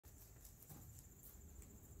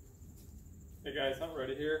Hey guys, I'm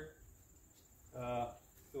ready here.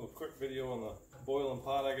 Do a quick video on the boiling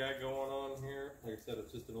pot I got going on here. Like I said,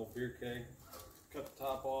 it's just an old beer keg. Cut the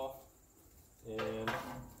top off and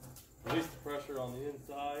release the pressure on the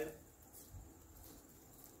inside,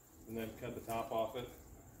 and then cut the top off it.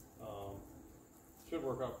 Should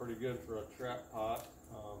work out pretty good for a trap pot.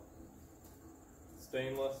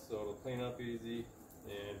 Stainless, so it'll clean up easy,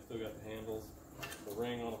 and still got the handles. The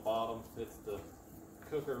ring on the bottom fits the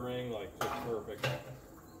cooker ring like just perfect.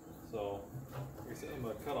 So like I said, I'm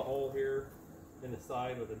going to cut a hole here in the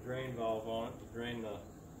side with a drain valve on it to drain the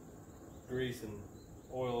grease and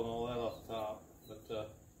oil and all that off the top.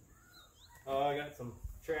 But I got some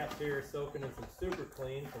traps here soaking in some Super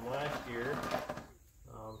Clean from last year.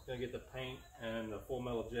 I'm just going to get the paint and the Full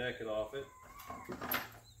Metal Jacket off it.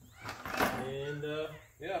 And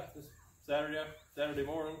yeah, just Saturday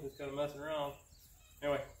morning, just kind of messing around.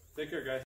 Anyway, take care guys.